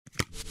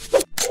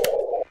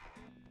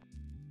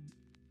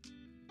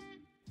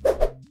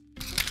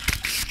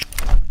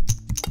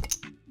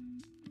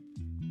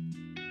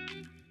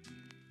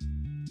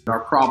Our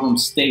problem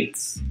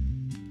states,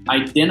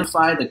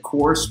 identify the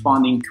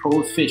corresponding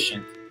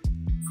coefficient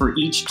for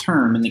each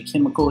term in the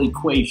chemical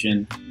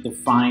equation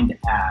defined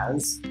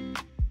as,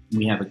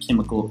 we have a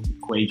chemical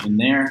equation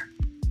there,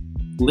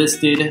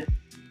 listed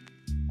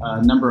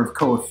a number of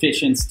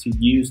coefficients to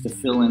use to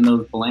fill in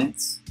those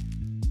blanks,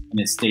 and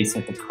it states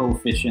that the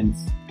coefficients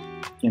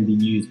can be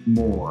used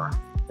more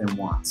than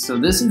once. So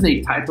this is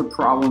a type of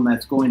problem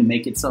that's going to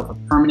make itself a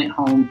permanent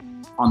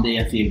home on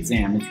the FE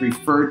exam. It's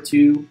referred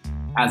to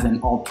as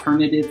an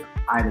alternative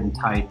item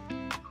type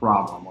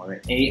problem, or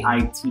an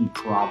AIT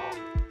problem.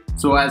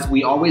 So as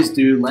we always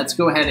do, let's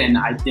go ahead and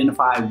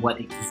identify what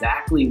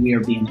exactly we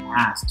are being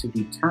asked to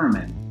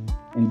determine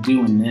and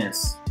do in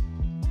this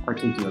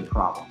particular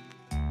problem.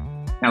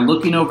 Now,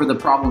 looking over the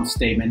problem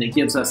statement, it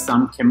gives us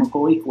some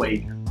chemical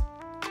equation.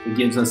 It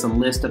gives us a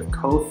list of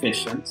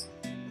coefficients,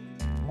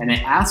 and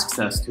it asks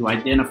us to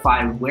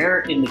identify where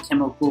in the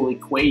chemical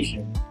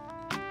equation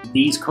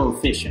these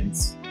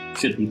coefficients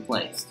should be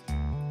placed.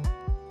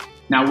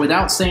 Now,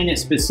 without saying it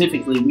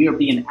specifically, we are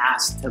being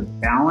asked to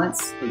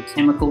balance a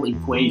chemical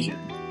equation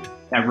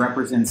that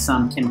represents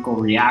some chemical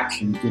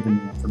reaction given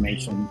the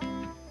information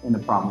in the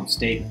problem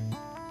statement.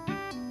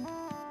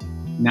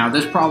 Now,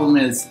 this problem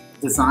is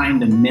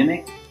designed to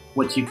mimic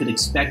what you could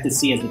expect to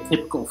see as a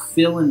typical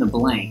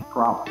fill-in-the-blank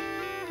problem,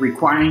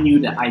 requiring you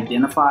to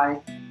identify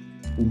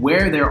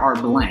where there are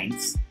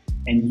blanks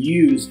and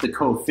use the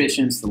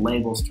coefficients, the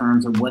labels,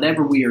 terms, or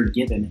whatever we are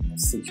given in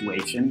this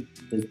situation.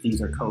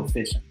 These are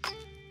coefficients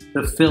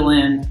to fill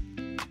in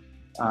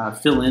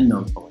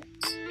those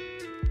blanks.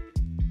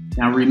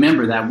 Now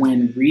remember that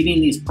when reading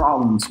these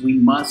problems, we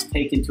must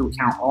take into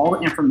account all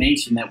the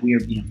information that we are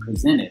being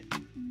presented.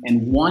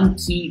 And one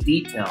key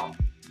detail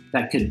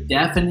that could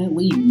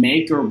definitely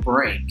make or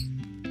break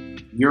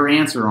your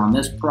answer on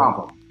this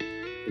problem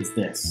is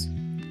this: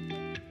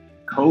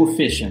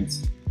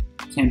 coefficients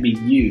can be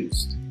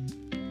used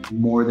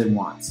more than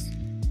once.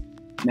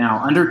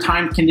 Now, under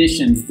time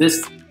conditions,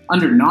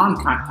 under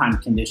non-time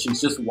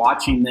conditions, just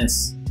watching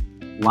this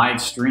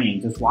live stream,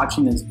 just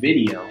watching this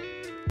video,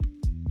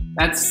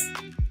 that's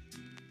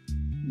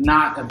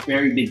not a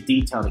very big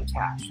detail to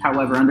catch.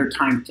 However, under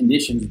time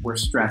conditions, we're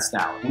stressed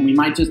out, and we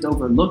might just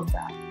overlook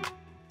that.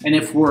 And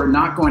if we're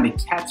not going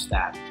to catch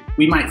that,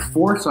 we might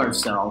force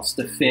ourselves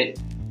to fit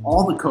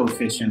all the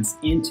coefficients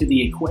into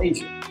the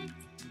equation,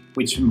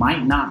 which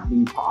might not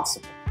be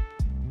possible.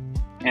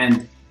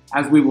 And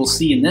as we will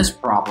see in this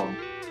problem,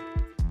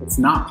 it's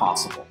not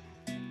possible.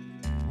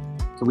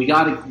 So we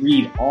got to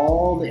read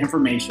all the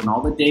information,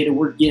 all the data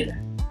we're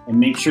given, and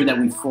make sure that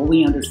we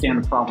fully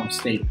understand the problem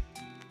statement,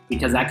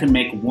 because that can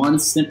make one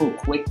simple,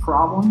 quick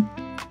problem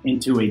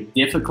into a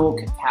difficult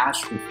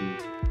catastrophe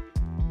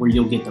where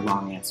you'll get the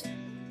wrong answer.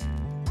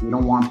 We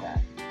don't want that.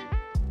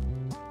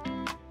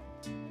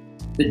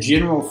 The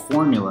general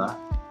formula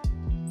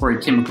for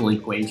a chemical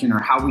equation, or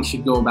how we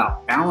should go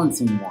about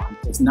balancing one,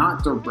 is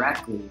not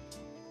directly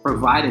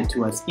provided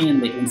to us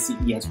in the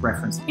NCES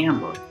reference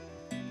handbook.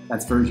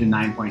 That's version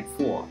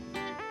 9.4.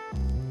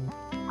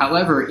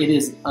 However, it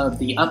is of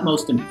the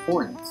utmost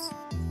importance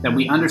that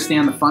we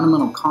understand the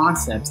fundamental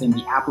concepts and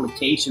the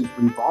applications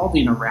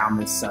revolving around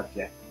this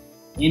subject,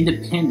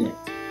 independent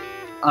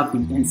of the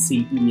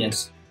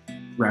NCES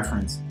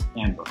reference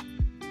handbook.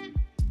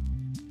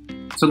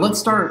 So let's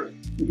start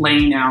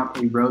laying out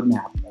a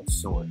roadmap of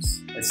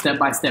sorts, a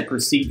step-by-step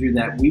procedure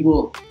that we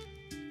will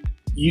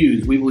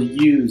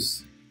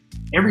use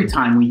every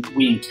time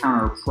we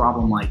encounter a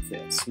problem like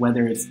this,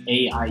 whether it's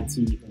AIT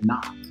or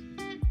not.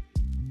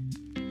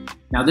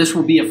 Now, this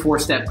will be a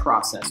four-step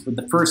process, with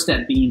the first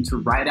step being to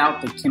write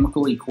out the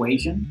chemical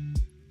equation,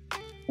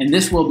 and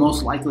this will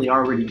most likely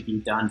already be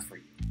done for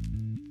you.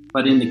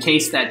 But in the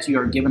case that you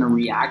are given a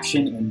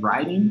reaction in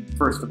writing,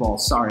 first of all,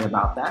 sorry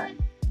about that.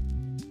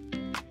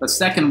 But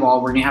second of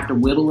all, we're going to have to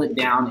whittle it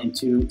down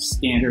into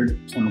standard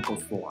chemical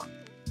form.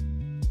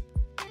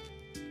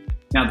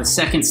 Now, the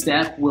second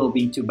step will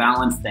be to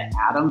balance the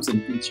atoms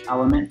in each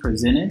element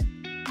presented,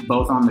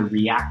 both on the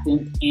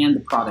reactant and the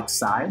product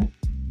side.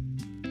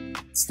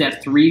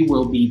 Step 3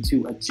 will be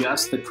to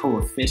adjust the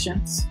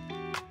coefficients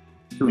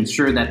to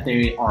ensure that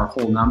they are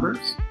whole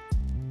numbers.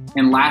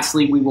 And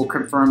lastly, we will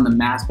confirm the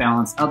mass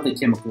balance of the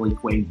chemical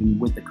equation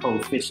with the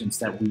coefficients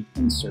that we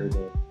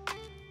inserted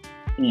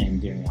in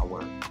during our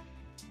work.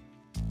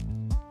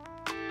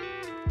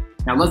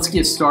 Now let's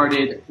get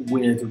started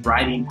with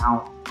writing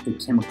out the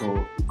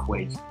chemical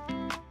equation.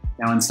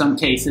 Now, in some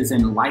cases,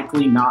 and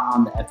likely not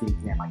on the FE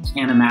exam, I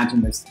can't imagine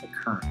this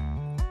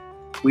occurring,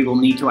 we will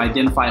need to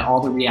identify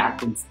all the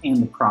reactants and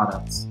the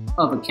products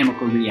of a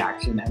chemical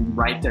reaction and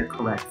write their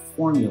correct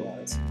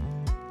formulas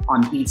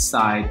on each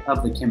side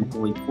of the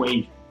chemical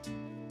equation,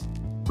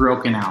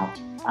 broken out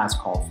as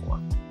called for.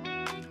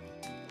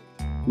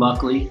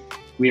 Luckily,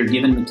 we are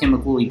given the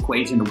chemical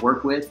equation to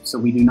work with, so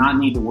we do not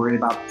need to worry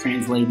about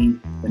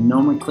translating the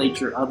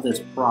nomenclature of this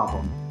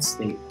problem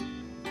statement.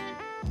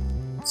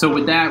 So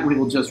with that, we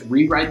will just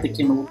rewrite the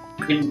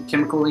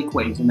chemical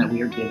equation that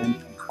we are given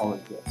and call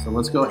it good. So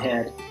let's go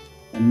ahead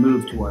and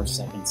move to our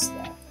second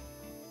step.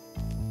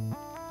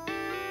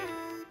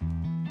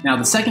 Now,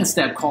 the second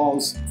step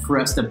calls for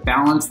us to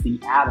balance the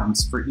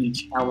atoms for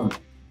each element.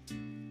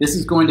 This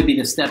is going to be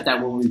the step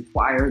that will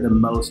require the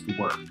most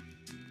work.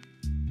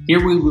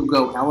 Here we will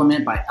go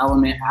element by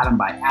element, atom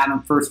by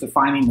atom, first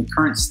defining the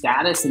current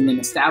status and then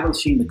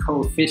establishing the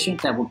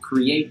coefficient that will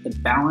create the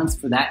balance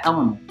for that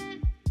element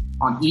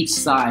on each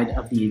side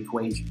of the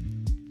equation.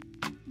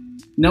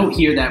 Note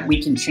here that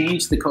we can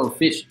change the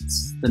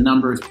coefficients, the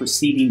numbers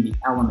preceding the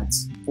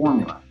element's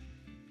formula,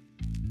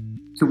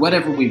 to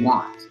whatever we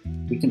want.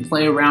 We can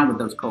play around with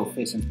those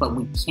coefficients, but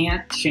we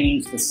can't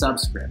change the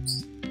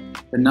subscripts,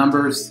 the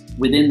numbers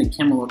within the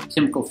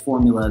chemical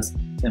formulas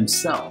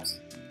themselves.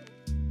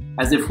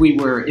 As if we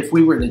were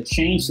to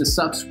change the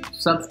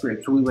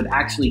subscripts, we would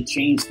actually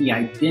change the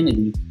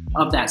identity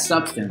of that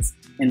substance,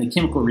 and the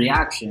chemical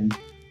reaction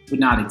would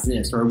not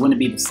exist, or it wouldn't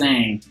be the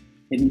same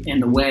in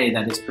the way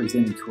that is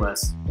presented to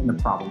us in the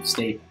problem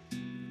statement.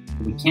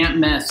 We can't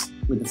mess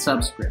with the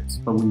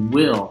subscripts, but we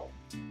will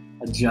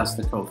adjust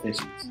the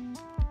coefficients.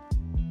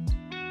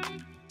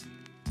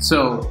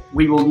 So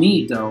we will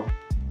need, though,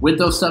 with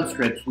those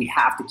subscripts, we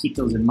have to keep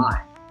those in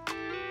mind,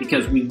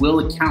 because we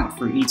will account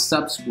for each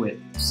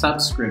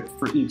subscript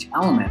for each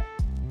element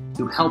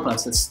to help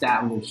us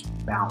establish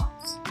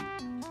balance.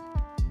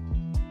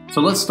 So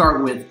let's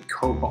start with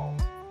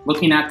cobalt.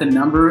 Looking at the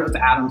number of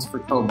atoms for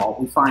cobalt,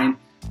 we find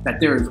that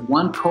there is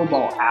one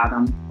cobalt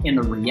atom in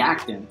the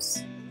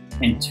reactants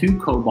and 2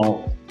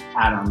 cobalt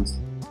atoms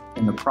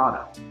in the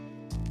product.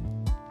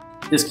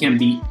 This can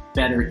be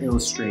better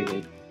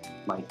illustrated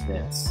like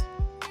this.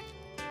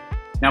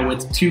 Now,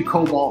 with 2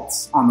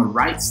 cobalts on the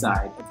right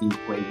side of the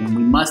equation,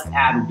 we must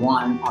add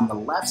 1 on the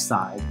left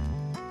side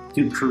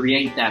to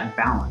create that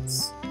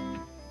balance.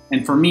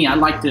 And for me, I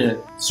like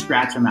to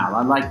scratch them out.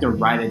 I like to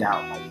write it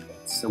out like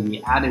this. So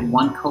we added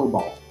 1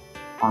 cobalt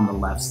on the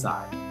left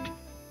side.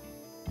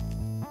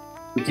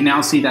 We can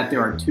now see that there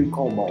are 2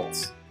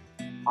 cobalts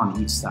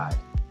on each side.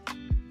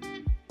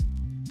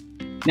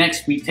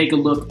 Next, we take a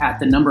look at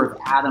the number of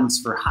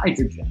atoms for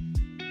hydrogen.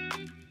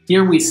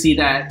 Here we see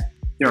that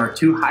there are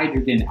 2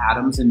 hydrogen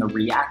atoms in the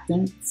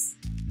reactants,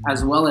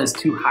 as well as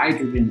 2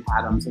 hydrogen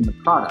atoms in the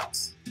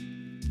products.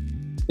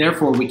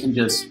 Therefore, we can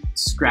just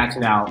scratch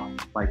it out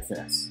like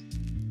this.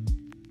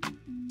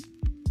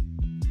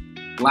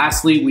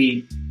 Lastly,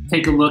 we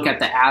take a look at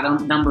the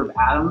number of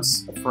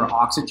atoms for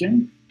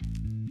oxygen.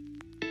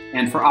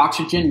 And for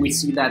oxygen, we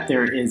see that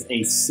there is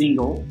a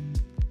single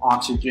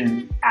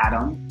oxygen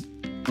atom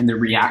in the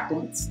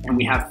reactants, and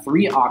we have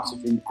 3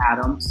 oxygen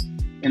atoms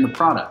in the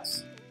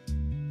products.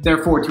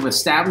 Therefore, to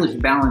establish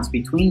balance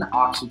between the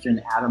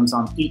oxygen atoms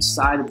on each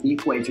side of the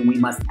equation, we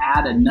must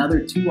add another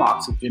 2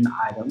 oxygen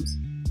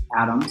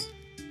atoms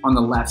on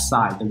the left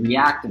side, the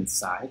reactant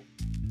side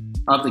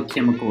of the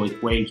chemical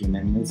equation,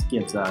 and this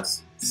gives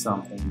us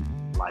something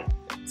like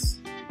this.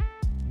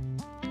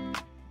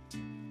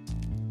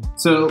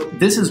 So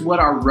this is what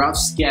our rough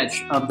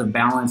sketch of the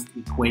balanced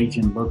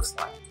equation looks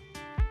like.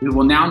 We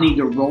will now need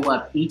to roll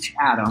up each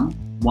atom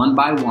one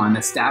by one,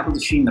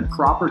 establishing the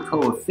proper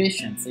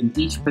coefficients in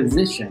each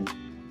position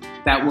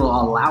that will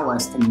allow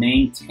us to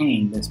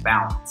maintain this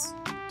balance.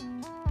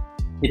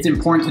 It's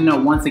important to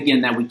note once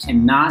again that we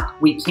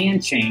can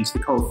change the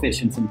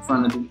coefficients in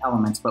front of the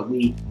elements, but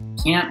we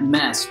can't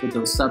mess with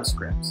those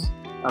subscripts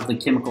of the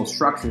chemical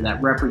structure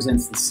that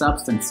represents the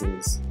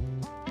substances,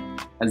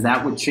 as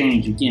that would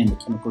change, again, the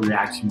chemical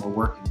reaction we're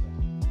working with.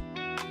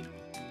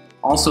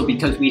 Also,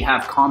 because we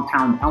have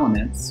compound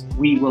elements,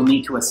 we will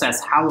need to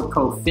assess how a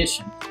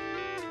coefficient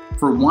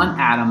for one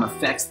atom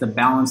affects the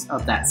balance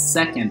of that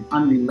second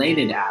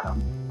unrelated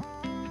atom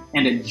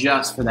and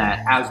adjust for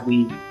that as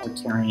we are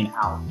carrying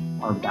out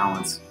our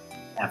balance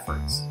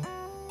efforts.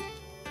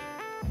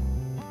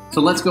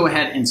 So let's go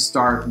ahead and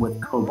start with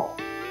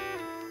cobalt.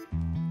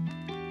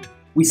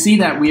 We see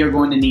that we are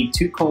going to need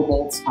 2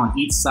 cobalts on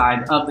each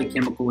side of the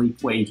chemical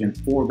equation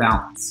for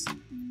balance.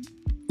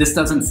 This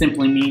doesn't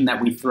simply mean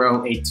that we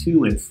throw a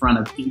 2 in front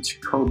of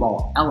each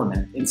cobalt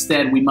element.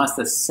 Instead, we must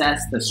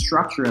assess the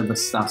structure of the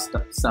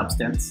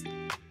substance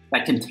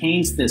that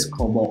contains this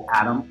cobalt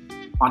atom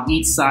on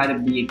each side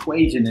of the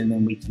equation, and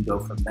then we can go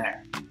from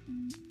there.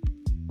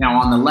 Now,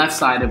 on the left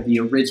side of the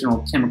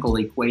original chemical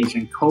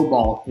equation,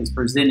 cobalt is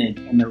presented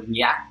in the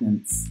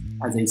reactants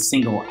as a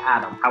single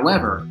atom.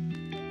 However,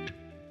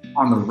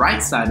 on the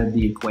right side of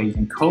the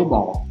equation,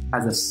 cobalt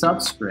has a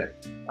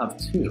subscript of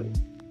 2.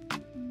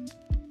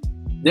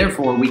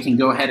 Therefore, we can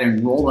go ahead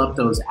and roll up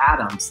those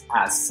atoms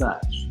as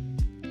such.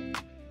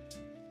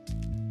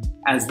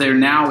 As there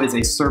now is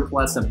a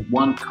surplus of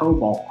 1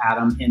 cobalt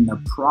atom in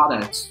the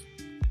products,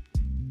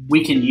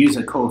 we can use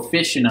a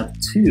coefficient of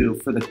 2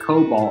 for the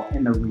cobalt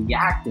in the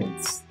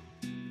reactants,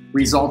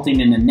 resulting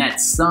in a net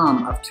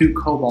sum of 2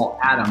 cobalt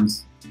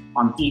atoms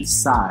on each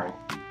side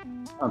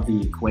of the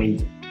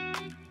equation.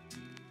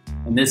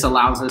 And this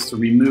allows us to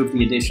remove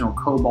the additional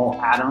cobalt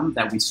atom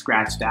that we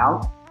scratched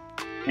out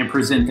and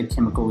present the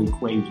chemical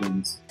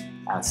equations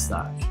as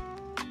such.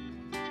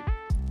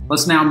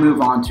 Let's now move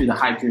on to the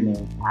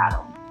hydrogen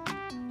atom.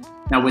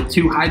 Now, with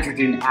 2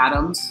 hydrogen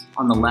atoms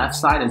on the left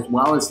side as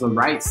well as the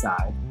right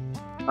side,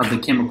 of the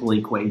chemical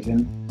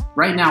equation,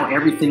 right now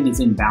everything is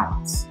in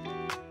balance.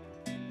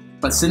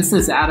 But since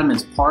this atom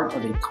is part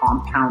of a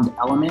compound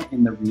element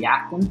in the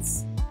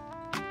reactants,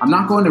 I'm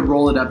not going to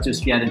roll it up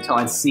just yet until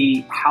I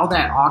see how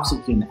that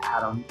oxygen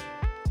atom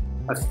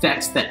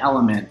affects the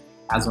element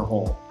as a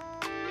whole.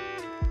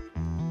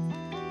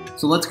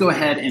 So let's go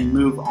ahead and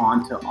move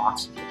on to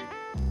oxygen.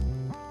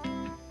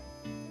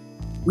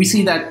 We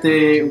see that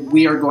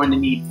we are going to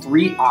need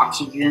 3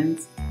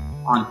 oxygens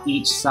on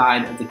each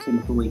side of the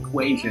chemical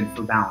equation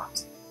for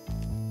balance.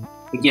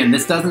 Again,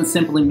 this doesn't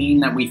simply mean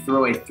that we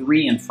throw a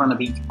 3 in front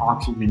of each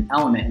oxygen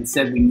element.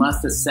 Instead, we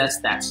must assess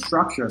that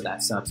structure of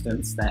that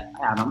substance, that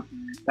atom,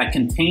 that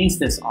contains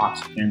this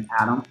oxygen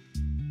atom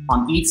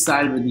on each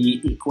side of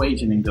the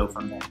equation and go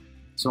from there.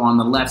 So on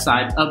the left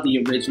side of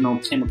the original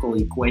chemical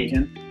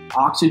equation,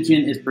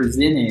 oxygen is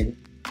presented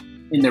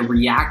in the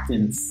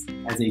reactants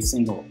as a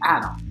single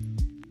atom,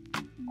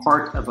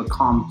 part of a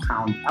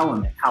compound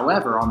element.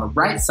 However, on the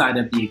right side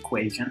of the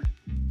equation,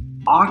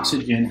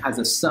 oxygen has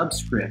a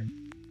subscript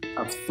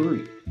of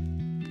 3.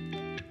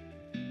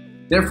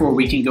 Therefore,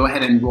 we can go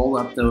ahead and roll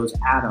up those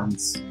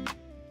atoms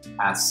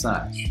as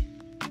such.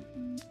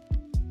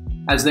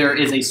 As there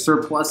is a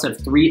surplus of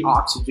 3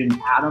 oxygen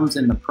atoms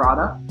in the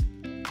product,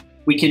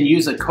 we can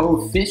use a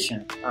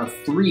coefficient of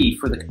 3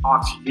 for the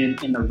oxygen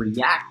in the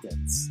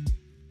reactants,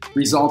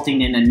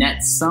 resulting in a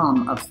net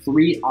sum of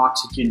 3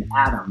 oxygen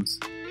atoms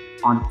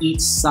on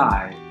each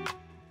side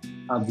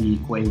of the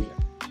equation.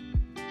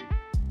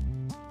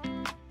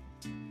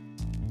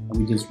 And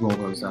we just roll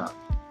those up.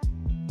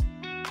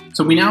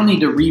 So we now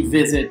need to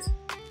revisit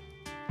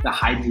the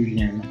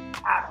hydrogen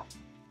atom.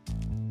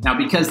 Now,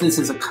 because this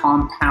is a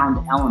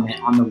compound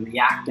element on the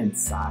reactant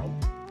side,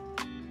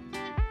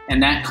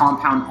 and that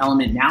compound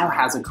element now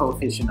has a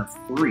coefficient of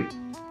 3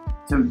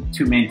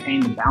 to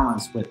maintain the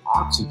balance with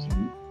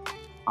oxygen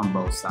on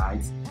both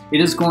sides, it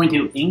is going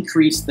to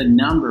increase the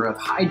number of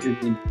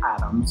hydrogen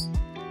atoms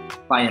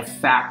by a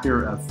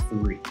factor of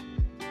 3.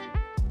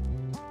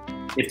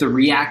 If the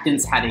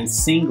reactants had a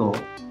single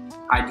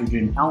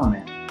hydrogen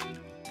element,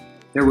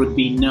 there would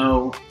be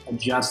no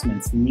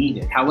adjustments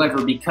needed.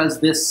 However, because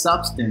this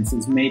substance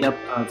is made up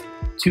of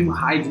 2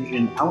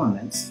 hydrogen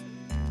elements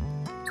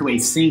to a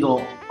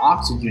single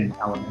oxygen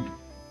element,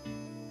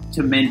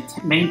 to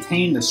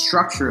maintain the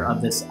structure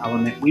of this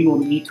element, we will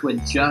need to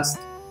adjust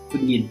for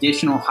the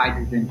additional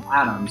hydrogen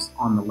atoms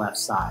on the left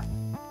side.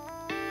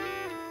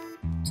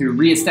 To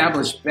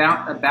reestablish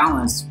a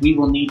balance, we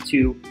will need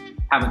to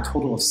have a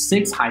total of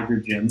 6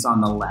 hydrogens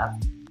on the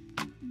left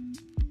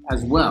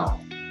as well.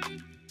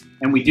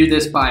 And we do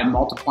this by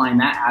multiplying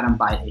that atom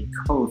by a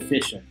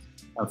coefficient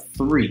of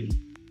 3,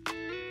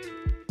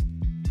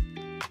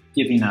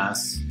 giving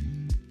us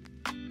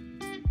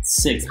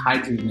 6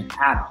 hydrogen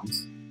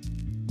atoms,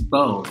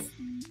 both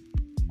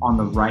on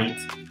the right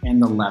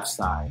and the left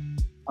side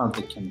of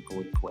the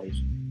chemical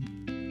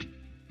equation.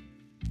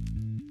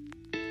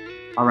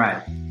 All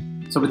right,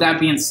 so with that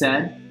being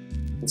said,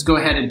 let's go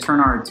ahead and turn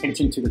our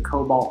attention to the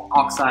cobalt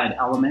oxide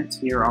element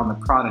here on the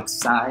product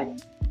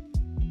side.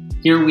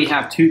 Here we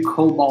have 2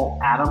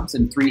 cobalt atoms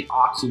and 3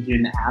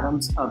 oxygen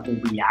atoms of the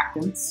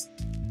reactants.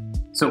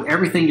 So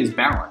everything is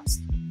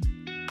balanced,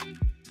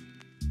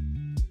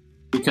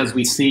 because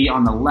we see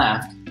on the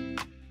left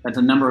that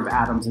the number of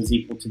atoms is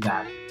equal to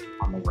that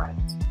on the right.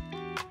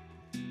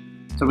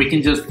 So we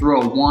can just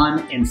throw a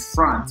 1 in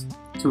front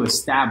to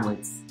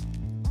establish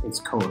its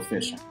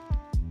coefficient.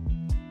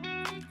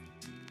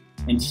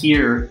 And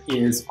here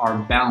is our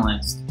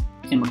balanced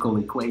chemical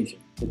equation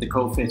with the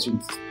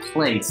coefficients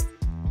placed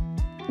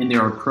in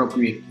their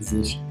appropriate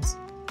positions.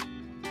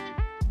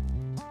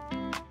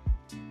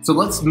 So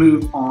let's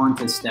move on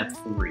to step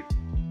 3.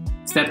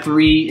 Step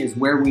 3 is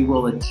where we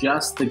will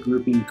adjust the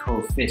grouping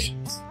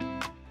coefficients.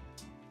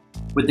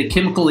 With the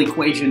chemical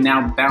equation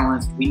now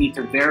balanced, we need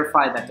to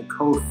verify that the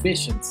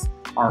coefficients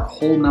are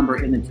whole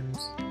number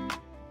integers.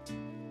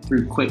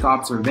 Through quick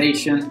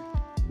observation,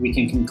 we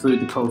can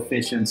conclude the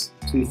coefficients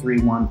 2,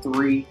 3, 1,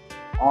 3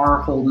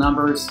 are whole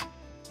numbers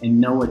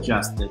and no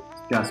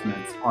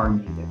adjustments are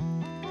needed.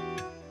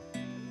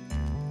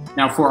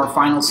 Now for our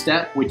final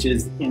step, which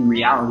is in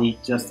reality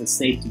just a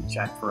safety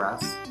check for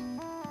us,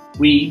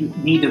 we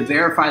need to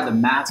verify the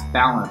mass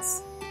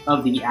balance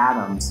of the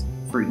atoms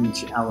for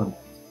each element.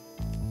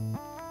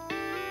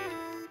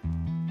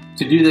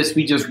 To do this,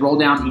 we just roll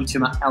down each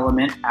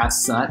element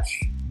as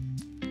such,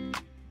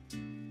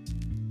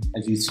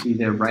 as you see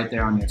there right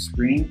there on your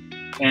screen,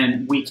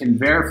 and we can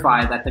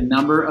verify that the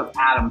number of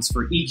atoms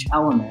for each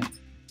element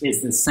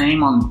is the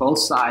same on both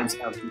sides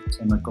of the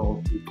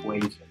chemical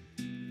equation.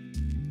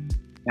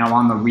 Now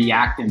on the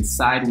reactant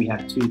side, we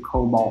have 2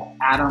 cobalt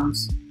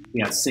atoms, we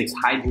have 6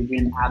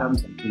 hydrogen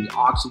atoms and 3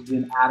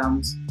 oxygen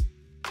atoms.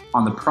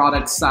 On the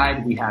product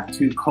side, we have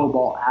 2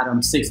 cobalt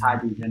atoms, 6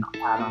 hydrogen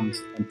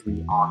atoms, and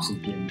 3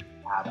 oxygen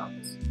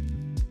atoms.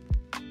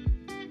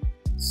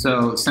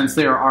 So since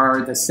there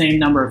are the same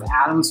number of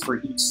atoms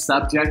for each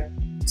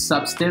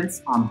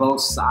substance on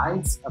both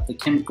sides of the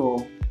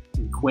chemical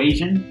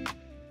equation,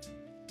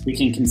 we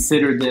can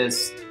consider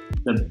this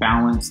the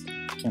balanced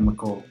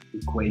chemical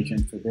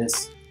equation for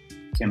this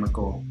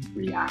chemical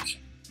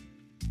reaction.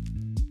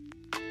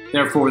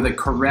 Therefore, the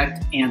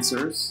correct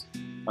answers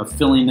of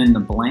filling in the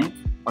blank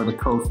are the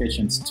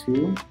coefficients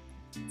 2,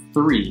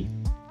 3,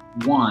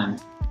 1,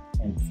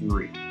 and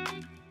 3.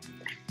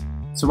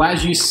 So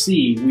as you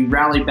see, we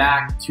rally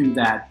back to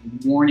that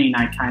warning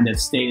I kind of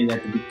stated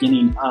at the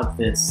beginning of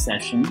this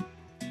session.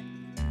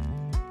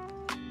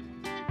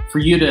 For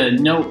you to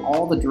note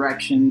all the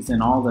directions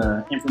and all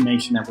the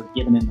information that were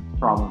given in the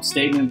problem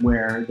statement,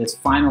 where this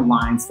final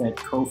line said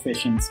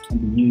coefficients can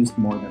be used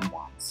more than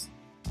once.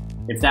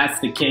 If that's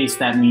the case,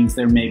 that means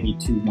there may be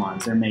 2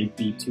 1s, there may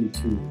be 2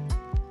 2s,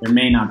 there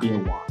may not be a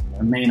 1,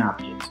 there may not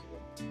be a 2.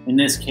 In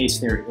this case,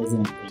 there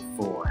isn't a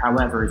 4.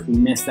 However, if we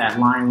miss that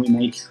line, we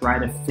may try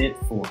to fit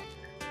 4.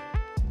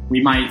 We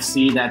might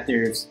see that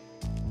there's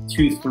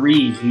 2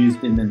 3s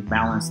used in the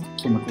balanced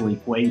chemical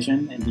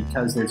equation, and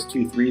because there's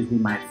 2 3s, we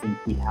might think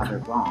we have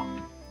it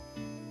wrong.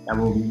 That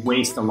will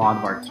waste a lot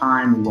of our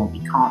time, we won't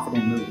be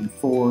confident moving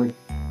forward,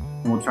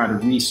 and we'll try to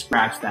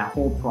re-scratch that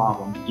whole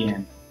problem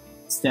again.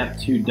 Step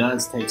 2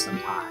 does take some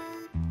time.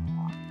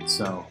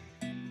 So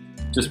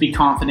just be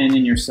confident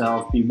in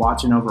yourself, be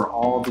watching over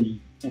all the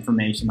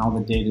information, all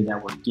the data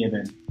that we're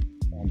given,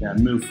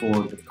 and move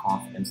forward with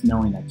confidence,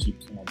 knowing that you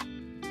can do it.